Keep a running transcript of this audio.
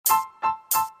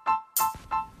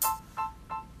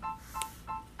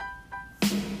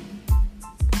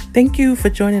Thank you for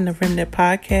joining the Remnant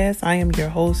Podcast. I am your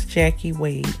host, Jackie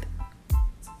Wade.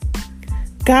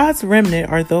 God's remnant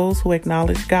are those who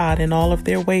acknowledge God in all of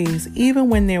their ways, even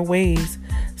when their ways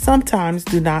sometimes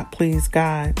do not please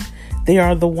God. They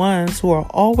are the ones who are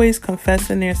always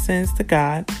confessing their sins to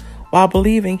God while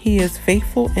believing He is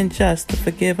faithful and just to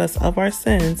forgive us of our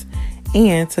sins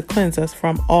and to cleanse us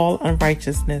from all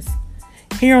unrighteousness.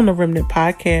 Here on the Remnant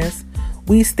Podcast,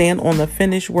 we stand on the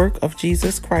finished work of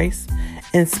Jesus Christ,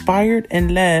 inspired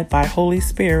and led by Holy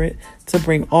Spirit to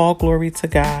bring all glory to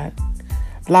God.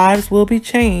 Lives will be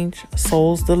changed,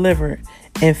 souls delivered,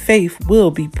 and faith will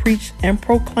be preached and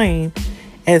proclaimed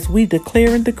as we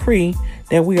declare and decree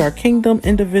that we are kingdom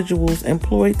individuals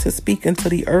employed to speak into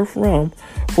the earth realm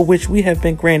for which we have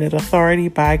been granted authority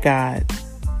by God.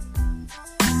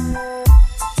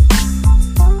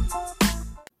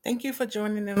 Thank you for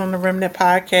joining in on the Remnant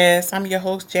Podcast. I'm your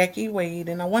host, Jackie Wade,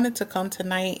 and I wanted to come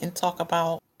tonight and talk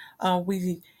about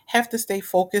we have to stay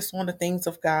focused on the things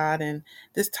of God. And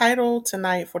this title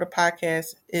tonight for the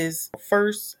podcast is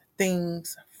First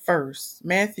Things First.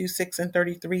 Matthew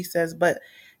 6:33 says, "But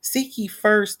seek ye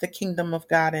first the kingdom of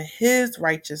God and His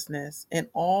righteousness, and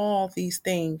all these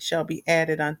things shall be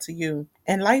added unto you."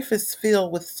 And life is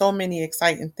filled with so many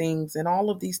exciting things, and all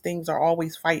of these things are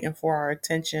always fighting for our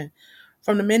attention.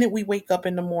 From the minute we wake up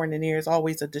in the morning, there's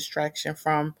always a distraction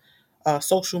from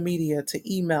social media to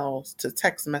emails to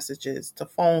text messages to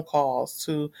phone calls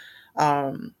to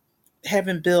um,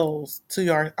 having bills to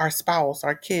our spouse,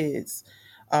 our kids,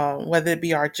 whether it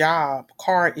be our job,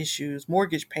 car issues,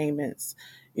 mortgage payments,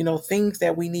 things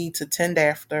that we need to tend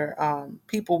after,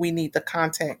 people we need to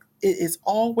contact. It is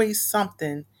always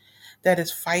something that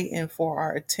is fighting for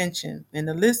our attention. And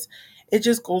the list, it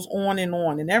just goes on and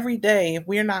on. And every day, if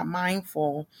we're not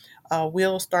mindful,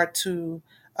 we'll start to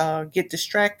get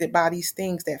distracted by these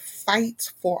things that fight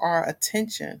for our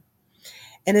attention.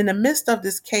 And in the midst of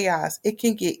this chaos, it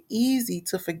can get easy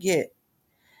to forget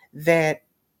that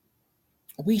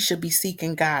we should be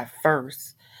seeking God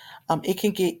first. It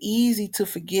can get easy to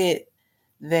forget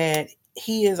that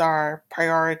He is our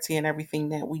priority in everything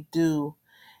that we do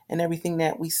and everything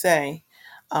that we say,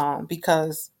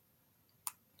 because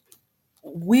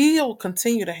we'll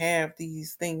continue to have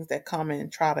these things that come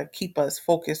and try to keep us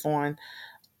focused on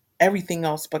everything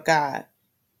else but God.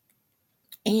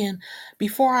 And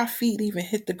before our feet even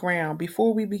hit the ground,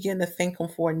 before we begin to thank Him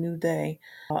for a new day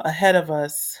ahead of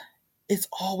us, it's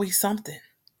always something,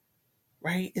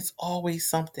 right? It's always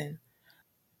something.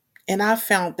 And I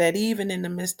found that even in the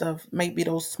midst of maybe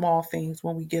those small things,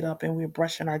 when we get up and we're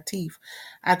brushing our teeth,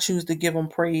 I choose to give Him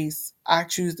praise. I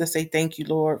choose to say thank you,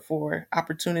 Lord, for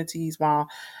opportunities while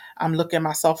I'm looking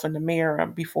myself in the mirror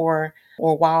before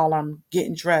or while I'm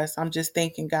getting dressed. I'm just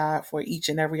thanking God for each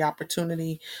and every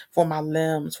opportunity, for my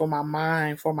limbs, for my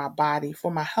mind, for my body,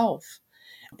 for my health.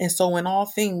 And so in all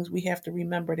things, we have to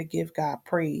remember to give God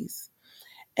praise.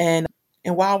 And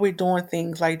while we're doing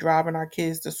things like driving our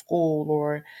kids to school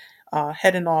or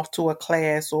heading off to a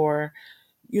class or,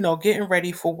 getting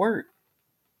ready for work,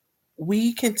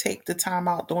 we can take the time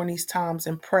out during these times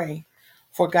and pray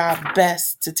for God's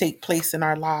best to take place in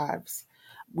our lives.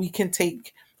 We can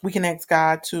ask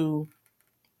God to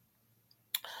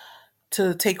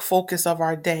take focus of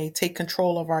our day, take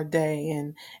control of our day,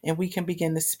 and we can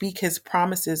begin to speak His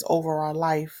promises over our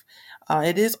life.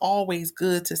 It is always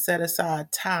good to set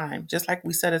aside time, just like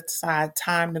we set aside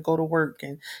time to go to work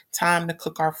and time to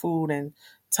cook our food and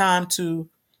time to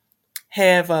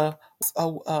have a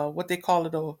what they call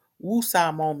it, a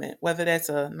woosah moment, whether that's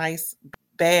a nice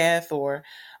bath or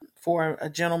for a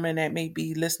gentleman that may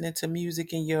be listening to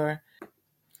music in your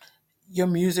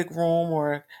music room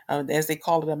or as they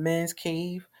call it, a men's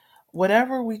cave.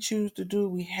 Whatever we choose to do,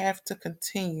 we have to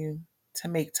continue to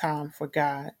make time for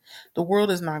God. The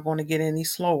world is not going to get any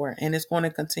slower, and it's going to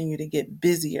continue to get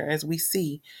busier. As we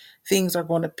see, things are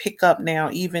going to pick up now,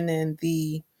 even in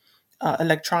the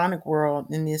electronic world,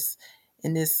 in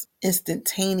this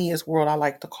instantaneous world, I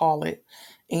like to call it.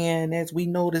 And as we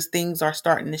notice things are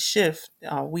starting to shift,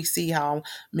 we see how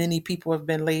many people have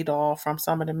been laid off from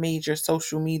some of the major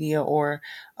social media or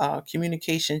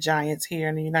communication giants here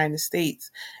in the United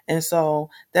States. And so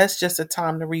that's just a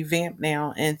time to revamp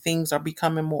now, and things are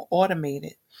becoming more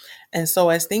automated. And so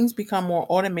as things become more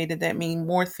automated, that means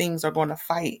more things are going to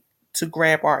fight to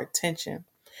grab our attention.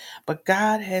 But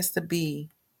God has to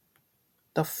be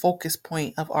the focus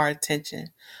point of our attention.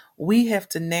 We have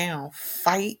to now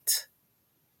fight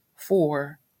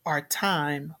for our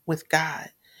time with God,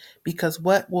 because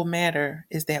what will matter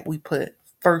is that we put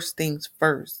first things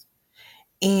first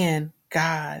and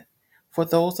God. For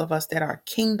those of us that are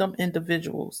kingdom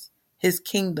individuals, His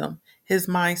kingdom, his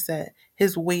mindset,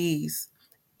 his ways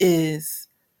is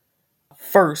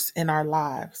first in our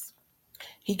lives.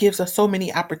 He gives us so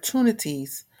many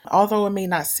opportunities. Although it may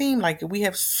not seem like it, we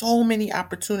have so many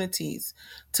opportunities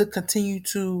to continue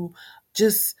to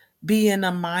just be in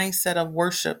a mindset of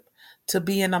worship, to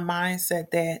be in a mindset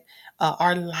that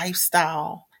our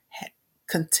lifestyle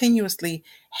continuously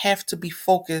have to be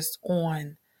focused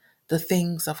on the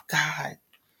things of God.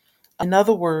 In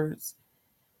other words,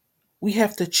 we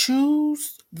have to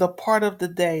choose the part of the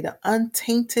day, the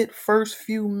untainted first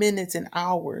few minutes and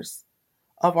hours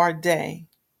of our day,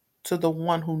 to the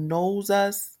one who knows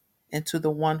us and to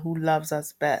the one who loves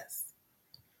us best.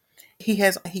 He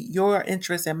has your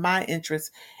interest and my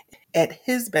interest at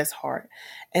his best heart.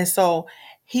 And so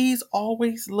he's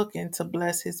always looking to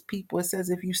bless his people. It says,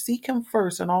 if you seek him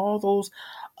first, and all those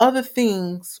other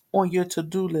things on your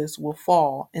to-do list will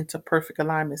fall into perfect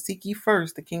alignment. Seek ye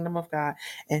first the kingdom of God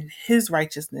and his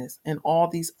righteousness, and all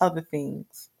these other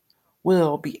things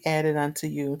will be added unto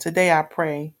you. Today I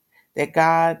pray that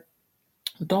God,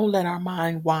 don't let our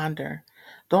mind wander.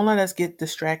 Don't let us get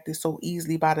distracted so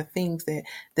easily by the things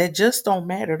that just don't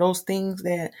matter. Those things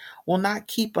that will not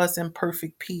keep us in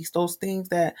perfect peace. Those things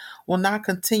that will not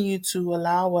continue to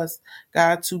allow us,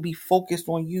 God, to be focused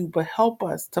on you, but help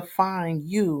us to find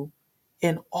you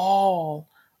in all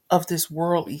of this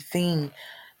worldly theme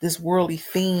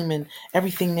and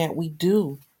everything that we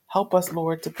do. Help us,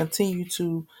 Lord, to continue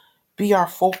to be our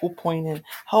focal point, and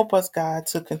help us, God,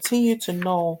 to continue to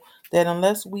know that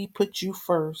unless we put you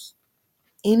first,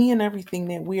 any and everything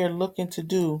that we are looking to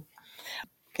do,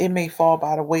 it may fall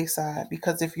by the wayside,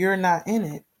 because if you're not in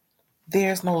it,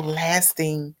 there's no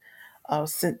lasting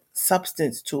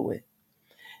substance to it.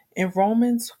 In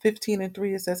Romans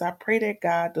 15:3, it says, I pray that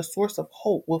God, the source of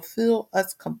hope, will fill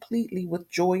us completely with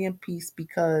joy and peace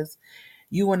because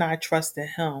you and I trust in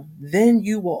him. Then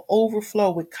you will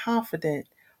overflow with confident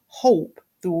hope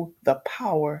through the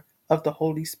power of the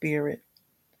Holy Spirit.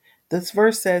 This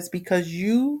verse says, because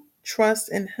you trust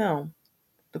in him.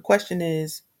 The question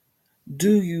is,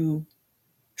 do you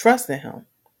trust in him?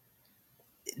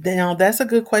 Now, that's a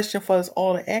good question for us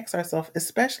all to ask ourselves,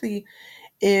 especially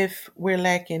if we're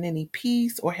lacking any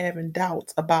peace or having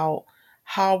doubts about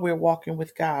how we're walking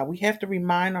with God. We have to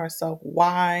remind ourselves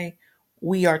why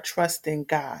we are trusting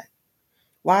God.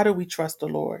 Why do we trust the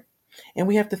Lord? And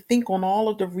we have to think on all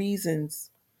of the reasons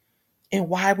and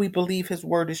why we believe his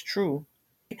word is true.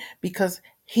 Because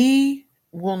he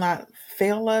will not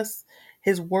fail us.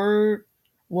 His word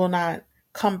will not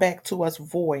come back to us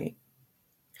void.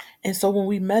 And so when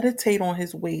we meditate on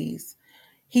his ways,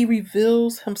 he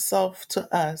reveals himself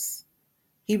to us.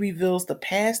 He reveals the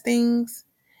past things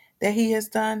that he has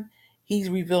done. He's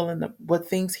revealing what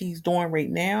things he's doing right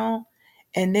now.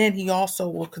 And then he also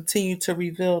will continue to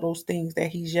reveal those things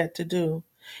that he's yet to do.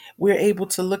 We're able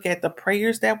to look at the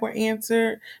prayers that were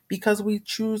answered because we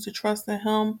choose to trust in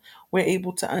him. We're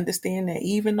able to understand that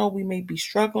even though we may be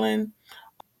struggling,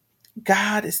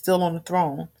 God is still on the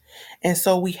throne. And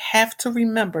so we have to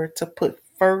remember to put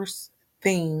first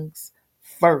things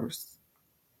first.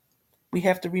 We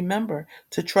have to remember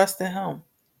to trust in him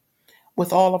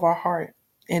with all of our heart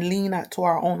and lean not to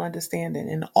our own understanding.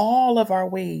 In all of our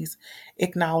ways,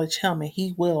 acknowledge him, and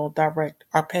he will direct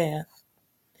our path.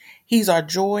 He's our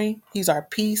joy. He's our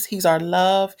peace. He's our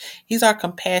love. He's our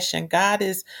compassion. God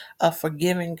is a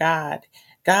forgiving God.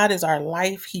 God is our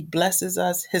life. He blesses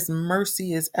us. His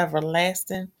mercy is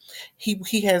everlasting.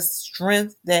 He has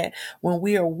strength that when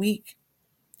we are weak,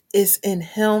 it's in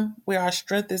him where our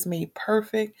strength is made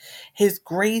perfect. His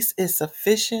grace is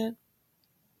sufficient.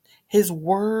 His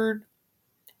word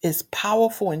is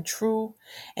powerful and true.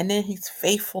 And then his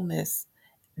faithfulness.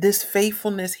 This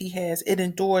faithfulness he has, it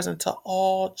endures unto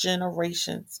all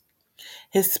generations.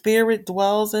 His spirit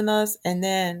dwells in us, and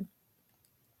then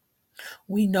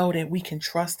we know that we can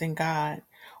trust in God.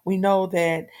 We know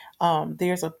that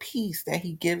there's a peace that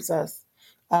he gives us.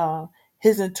 Uh,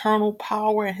 his internal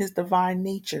power and his divine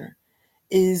nature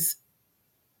is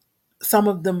some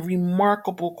of the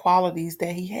remarkable qualities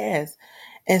that he has.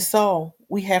 And so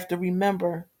we have to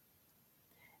remember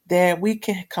that we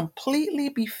can completely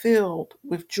be filled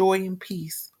with joy and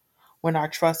peace when our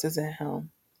trust is in him.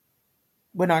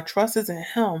 When our trust is in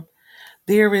him,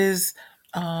 there is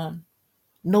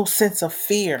no sense of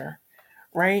fear,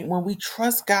 right? When we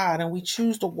trust God and we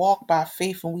choose to walk by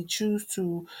faith and we choose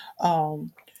to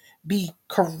be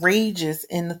courageous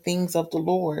in the things of the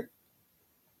Lord,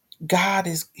 God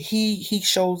is he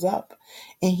shows up,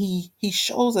 and he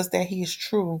shows us that he is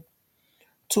true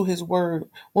to his word.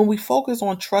 When we focus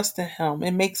on trusting him,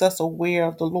 it makes us aware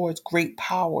of the Lord's great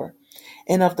power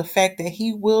and of the fact that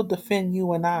He will defend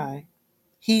you and I.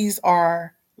 He's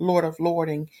our Lord of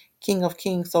Lords and King of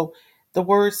Kings. So the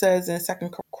word says in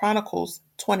Second Chronicles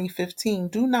 20:15,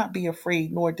 do not be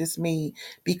afraid nor dismayed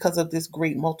because of this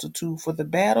great multitude, for the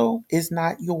battle is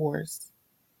not yours,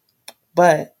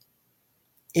 but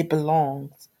it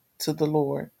belongs to the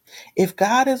Lord. If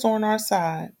God is on our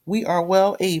side, we are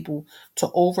well able to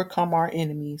overcome our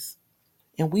enemies.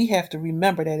 And we have to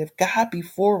remember that if God be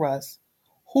for us,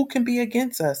 who can be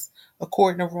against us?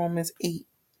 According to Romans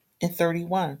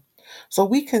 8:31. So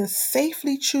we can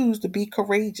safely choose to be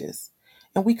courageous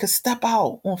and we can step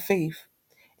out on faith.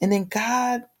 And then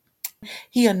God,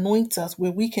 He anoints us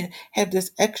where we can have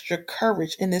this extra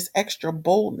courage and this extra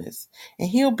boldness. And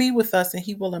He'll be with us and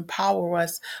He will empower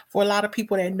us. For a lot of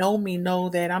people that know me know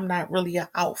that I'm not really an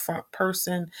out front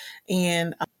person.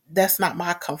 And that's not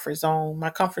my comfort zone. My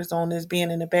comfort zone is being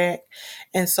in the back.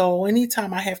 And so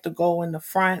anytime I have to go in the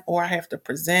front or I have to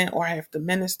present or I have to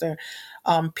minister,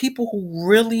 people who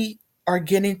really are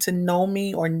getting to know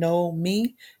me or know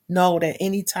me know that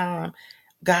anytime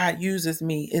God uses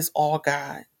me, it's all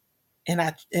God. And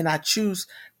I choose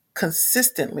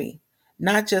consistently,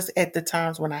 not just at the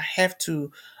times when I have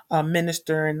to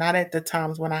minister, and not at the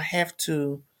times when I have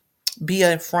to be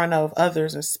in front of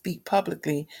others and speak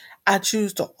publicly. I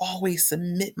choose to always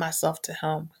submit myself to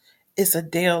Him. It's a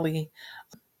daily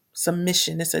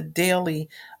submission. It's a daily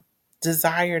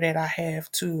desire that I have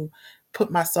to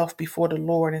put myself before the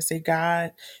Lord and say,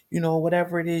 God,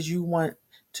 whatever it is you want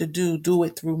to do, do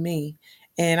it through me.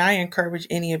 And I encourage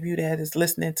any of you that is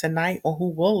listening tonight or who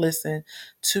will listen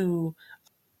to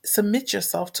submit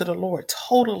yourself to the Lord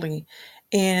totally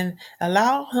and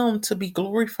allow Him to be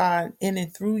glorified in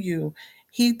and through you.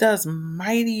 He does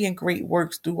mighty and great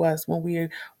works through us when we're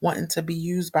wanting to be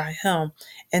used by Him.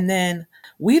 And then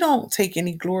we don't take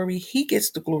any glory, He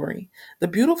gets the glory. The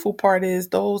beautiful part is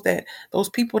those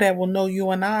people that will know you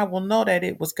and I will know that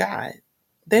it was God.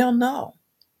 They'll know.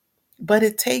 But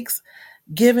it takes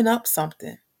giving up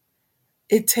something.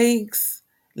 It takes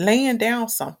laying down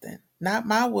something. Not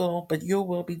my will, but your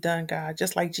will be done, God,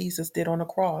 just like Jesus did on the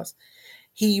cross.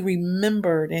 He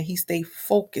remembered and he stayed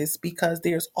focused because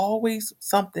there's always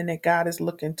something that God is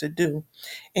looking to do,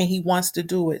 and He wants to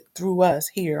do it through us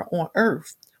here on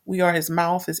earth. We are His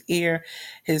mouth, His ear,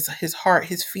 His heart,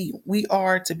 His feet. We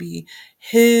are to be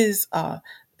His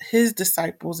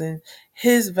disciples and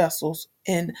His vessels,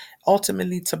 and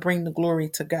ultimately to bring the glory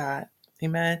to God.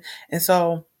 Amen. And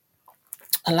so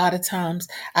a lot of times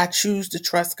I choose to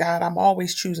trust God. I'm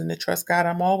always choosing to trust God.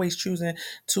 I'm always choosing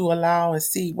to allow and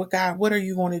see what are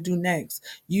you going to do next?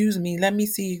 Use me. Let me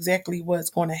see exactly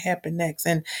what's going to happen next.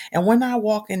 And when I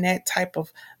walk in that type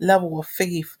of level of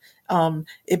faith,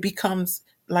 it becomes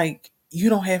like you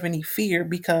don't have any fear,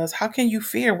 because how can you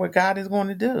fear what God is going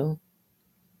to do?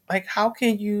 Like, how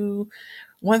can you,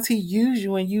 once He used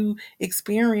you and you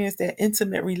experience that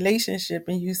intimate relationship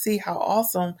and you see how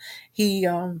awesome He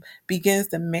begins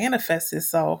to manifest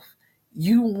Himself,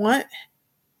 you want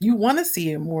you want to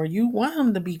see it more. You want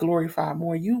Him to be glorified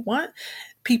more. You want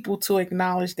people to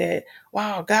acknowledge that,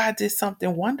 wow, God did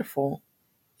something wonderful.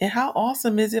 And how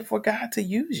awesome is it for God to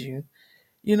use you?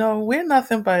 We're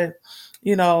nothing but,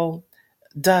 you know,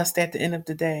 dust at the end of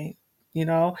the day.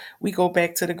 We go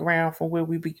back to the ground from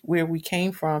where we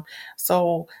came from.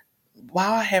 So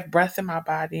while I have breath in my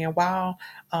body and while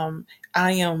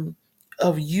I am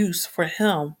of use for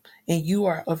Him and you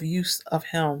are of use of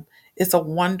Him, it's a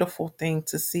wonderful thing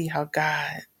to see how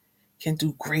God can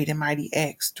do great and mighty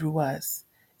acts through us.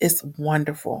 It's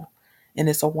wonderful. And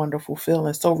it's a wonderful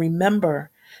feeling. So remember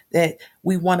that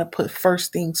we want to put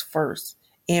first things first.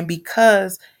 And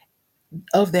because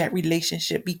of that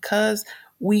relationship, because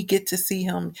we get to see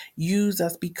Him use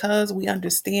us, because we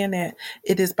understand that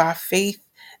it is by faith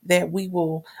that we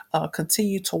will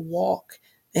continue to walk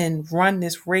and run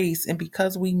this race, and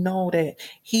because we know that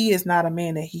He is not a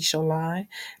man that He shall lie,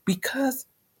 because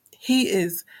He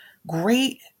is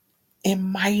great and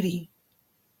mighty,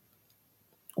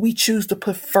 we choose to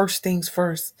put first things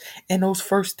first. And those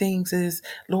first things is,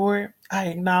 Lord, I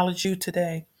acknowledge you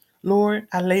today. Lord,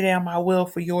 I lay down my will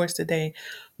for yours today.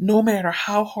 No matter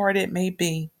how hard it may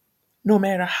be, no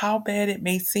matter how bad it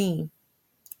may seem,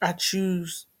 I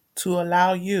choose to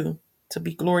allow you to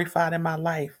be glorified in my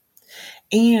life.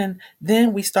 And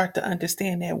then we start to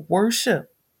understand that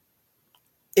worship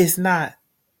is not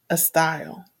a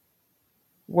style.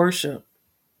 Worship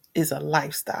is a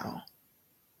lifestyle.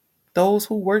 Those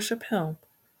who worship Him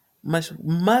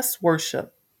must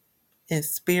worship in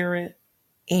spirit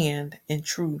and in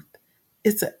truth.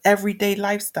 It's an everyday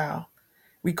lifestyle.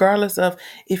 regardless of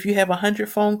if you have 100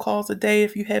 phone calls a day,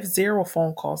 if you have 0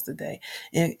 phone calls a day,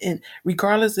 and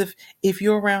regardless if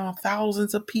you're around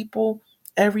thousands of people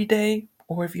every day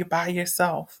or if you're by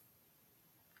yourself.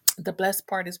 The blessed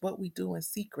part is what we do in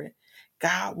secret.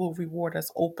 God will reward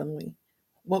us openly.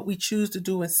 What we choose to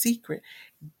do in secret,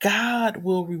 God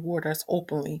will reward us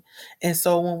openly. And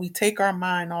so when we take our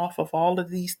mind off of all of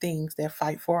these things that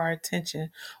fight for our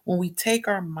attention, when we take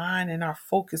our mind and our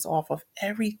focus off of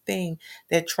everything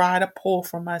that try to pull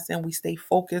from us and we stay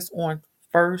focused on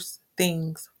first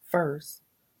things first,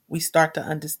 we start to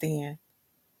understand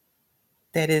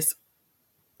that it's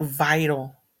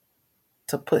vital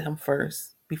to put him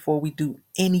first before we do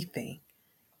anything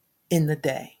in the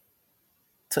day,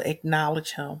 to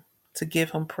acknowledge him, to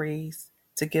give him praise,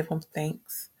 to give him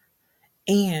thanks,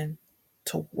 and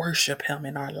to worship him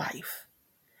in our life.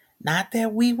 Not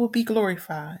that we will be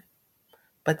glorified,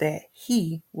 but that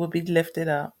he will be lifted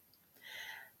up.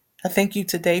 I thank you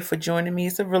today for joining me.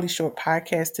 It's a really short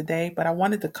podcast today, but I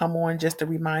wanted to come on just to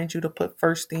remind you to put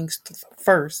first things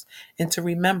first and to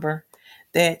remember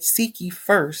that seek ye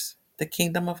first the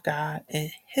kingdom of God and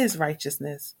his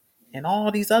righteousness, and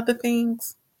all these other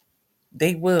things,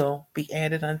 they will be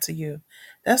added unto you.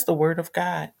 That's the word of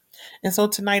God. And so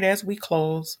tonight, as we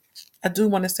close, I do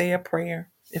want to say a prayer.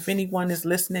 If anyone is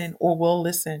listening or will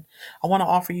listen, I want to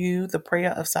offer you the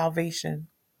prayer of salvation.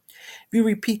 If you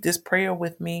repeat this prayer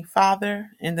with me,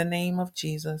 Father, in the name of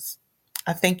Jesus,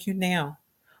 I thank you now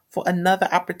for another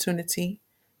opportunity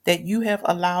that you have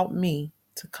allowed me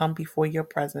to come before your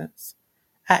presence.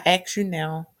 I ask you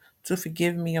now to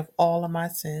forgive me of all of my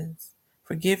sins.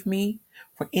 Forgive me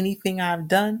for anything I've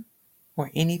done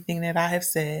or anything that I have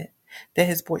said that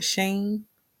has brought shame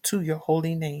to your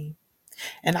holy name.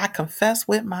 And I confess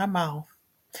with my mouth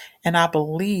and I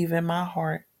believe in my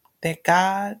heart that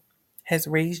God has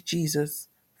raised Jesus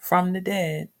from the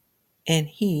dead and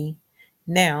he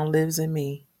now lives in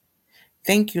me.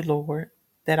 Thank you, Lord,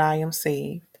 that I am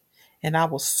saved and I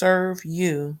will serve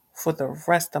you for the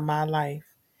rest of my life.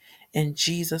 In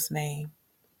Jesus' name,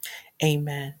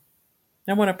 amen.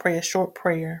 I want to pray a short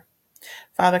prayer.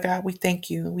 Father God, we thank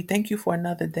you. We thank you for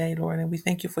another day, Lord, and we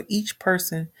thank you for each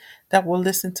person that will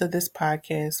listen to this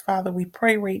podcast. Father, we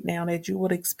pray right now that you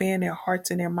will expand their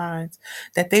hearts and their minds,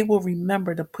 that they will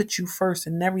remember to put you first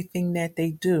in everything that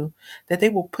they do, that they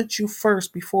will put you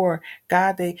first before,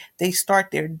 God, they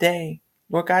start their day.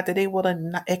 Lord God, that they will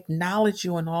acknowledge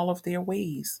you in all of their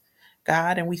ways,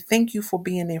 God, and we thank you for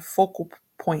being their focal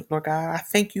point, Lord God. I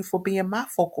thank you for being my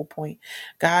focal point,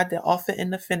 God, the author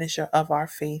and the finisher of our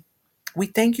faith. We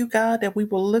thank you, God, that we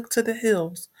will look to the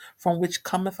hills from which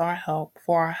cometh our help.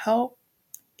 For our help,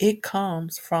 it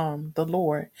comes from the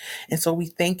Lord. And so we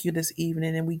thank you this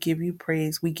evening and we give you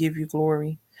praise. We give you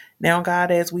glory. Now,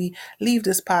 God, as we leave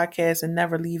this podcast and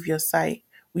never leave your sight,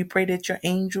 we pray that your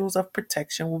angels of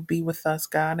protection will be with us,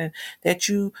 God, and that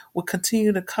you will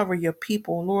continue to cover your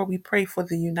people. Lord, we pray for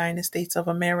the United States of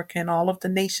America and all of the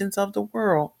nations of the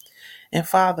world. And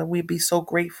Father, we'd be so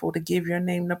grateful to give your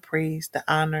name the praise, the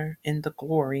honor, and the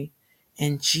glory.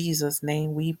 In Jesus'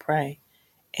 name we pray.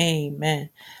 Amen.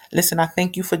 Listen, I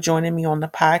thank you for joining me on the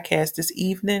podcast this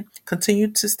evening.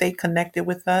 Continue to stay connected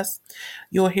with us.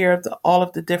 You'll hear of all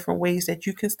of the different ways that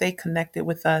you can stay connected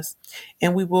with us.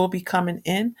 And we will be coming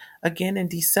in again in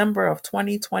December of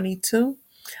 2022,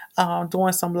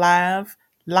 doing some live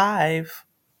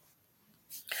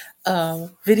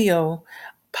video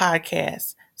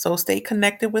podcast. So stay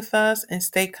connected with us and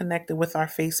stay connected with our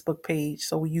Facebook page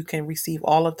so you can receive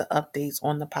all of the updates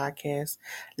on the podcast.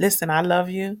 Listen, I love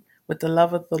you with the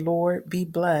love of the Lord. Be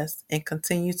blessed and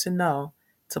continue to know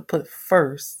to put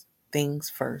first things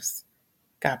first.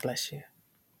 God bless you.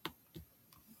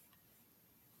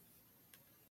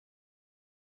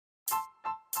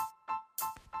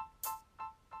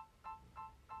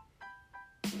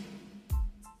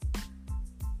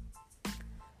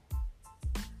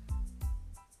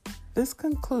 This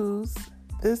concludes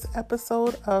this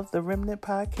episode of the Remnant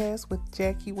Podcast with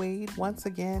Jackie Wade. Once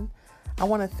again, I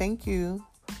want to thank you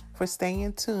for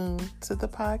staying tuned to the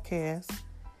podcast.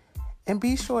 And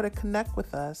be sure to connect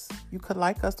with us. You could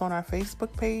like us on our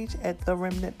Facebook page at The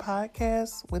Remnant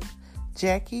Podcast with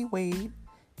Jackie Wade.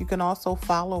 You can also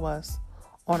follow us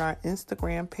on our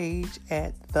Instagram page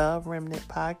at The Remnant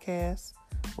Podcast.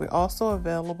 We're also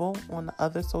available on the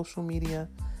other social media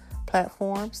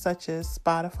platforms such as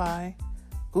Spotify,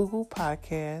 Google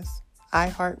Podcasts,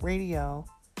 iHeartRadio.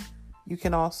 You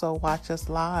can also watch us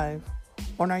live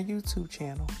on our YouTube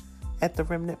channel at The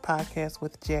Remnant Podcast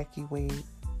with Jackie Wade.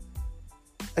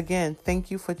 Again,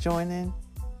 thank you for joining.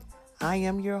 I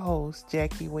am your host,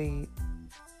 Jackie Wade.